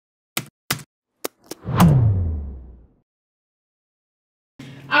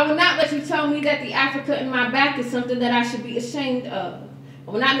I will not let you tell me that the Africa in my back is something that I should be ashamed of.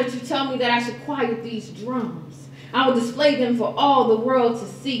 I will not let you tell me that I should quiet these drums. I will display them for all the world to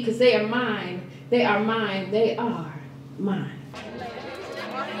see, because they are mine. They are mine. They are mine.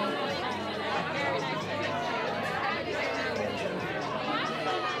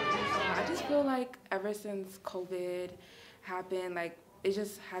 I just feel like ever since COVID happened, like it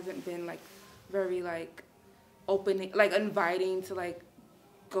just hasn't been like very like opening, like inviting to like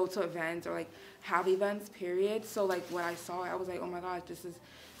go to events or like have events, period. So like when I saw it, I was like, oh my gosh, this is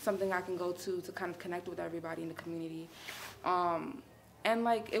something I can go to kind of connect with everybody in the community. And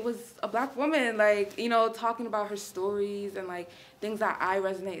like it was a Black woman, like, you know, talking about her stories and like things that I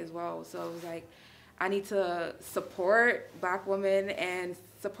resonate as well. So it was like, I need to support Black women and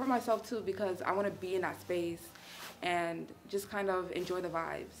support myself too, because I want to be in that space and just kind of enjoy the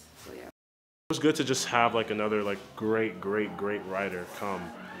vibes. So yeah. It was good to just have like another like great writer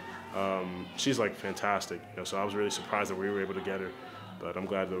come. She's like fantastic, you know, so I was really surprised that we were able to get her, but I'm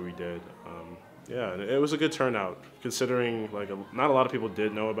glad that we did. Yeah, and it was a good turnout, considering like not a lot of people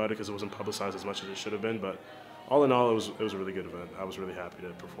did know about it because it wasn't publicized as much as it should have been, but all in all, it was a really good event. I was really happy to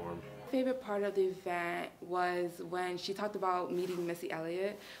perform. Favorite part of the event was when she talked about meeting Missy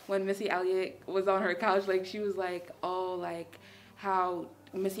Elliott. When Missy Elliott was on her couch, like she was like, oh, like how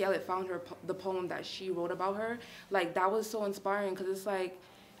Missy Elliott found the poem that she wrote about her. Like that was so inspiring, because it's like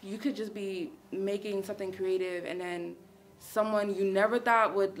you could just be making something creative and then someone you never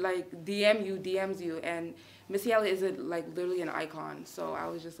thought would like DMs you, and Missy Elliott is like literally an icon. So I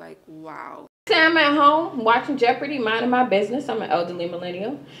was just like, wow. I'm at home watching Jeopardy, minding my business. I'm an elderly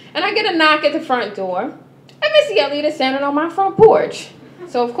millennial, and I get a knock at the front door, and Missy Elliott is standing on my front porch.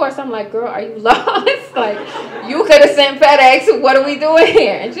 So of course I'm like, girl, are you lost? Like, you could have sent FedEx. What are we doing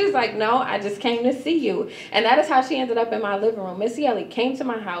here? And she's like, no, I just came to see you. And that is how she ended up in my living room. Missy Elliott came to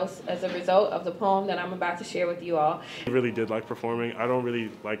my house as a result of the poem that I'm about to share with you all. I really did like performing. I don't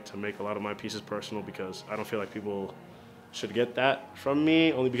really like to make a lot of my pieces personal because I don't feel like people should get that from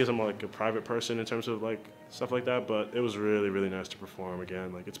me, only because I'm like a private person in terms of like stuff like that. But it was really nice to perform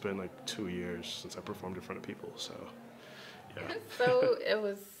again. Like it's been like 2 years since I performed in front of people, so yeah. So it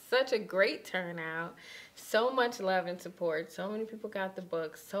was such a great turnout, so much love and support, so many people got the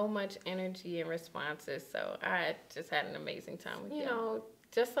book, so much energy and responses. So I just had an amazing time with you. You know,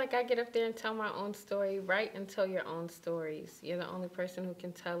 just like I get up there and tell my own story, write and tell your own stories. You're the only person who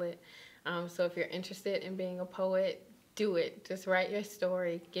can tell it. So if you're interested in being a poet, do it. Just write your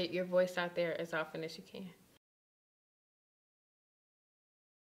story. Get your voice out there as often as you can.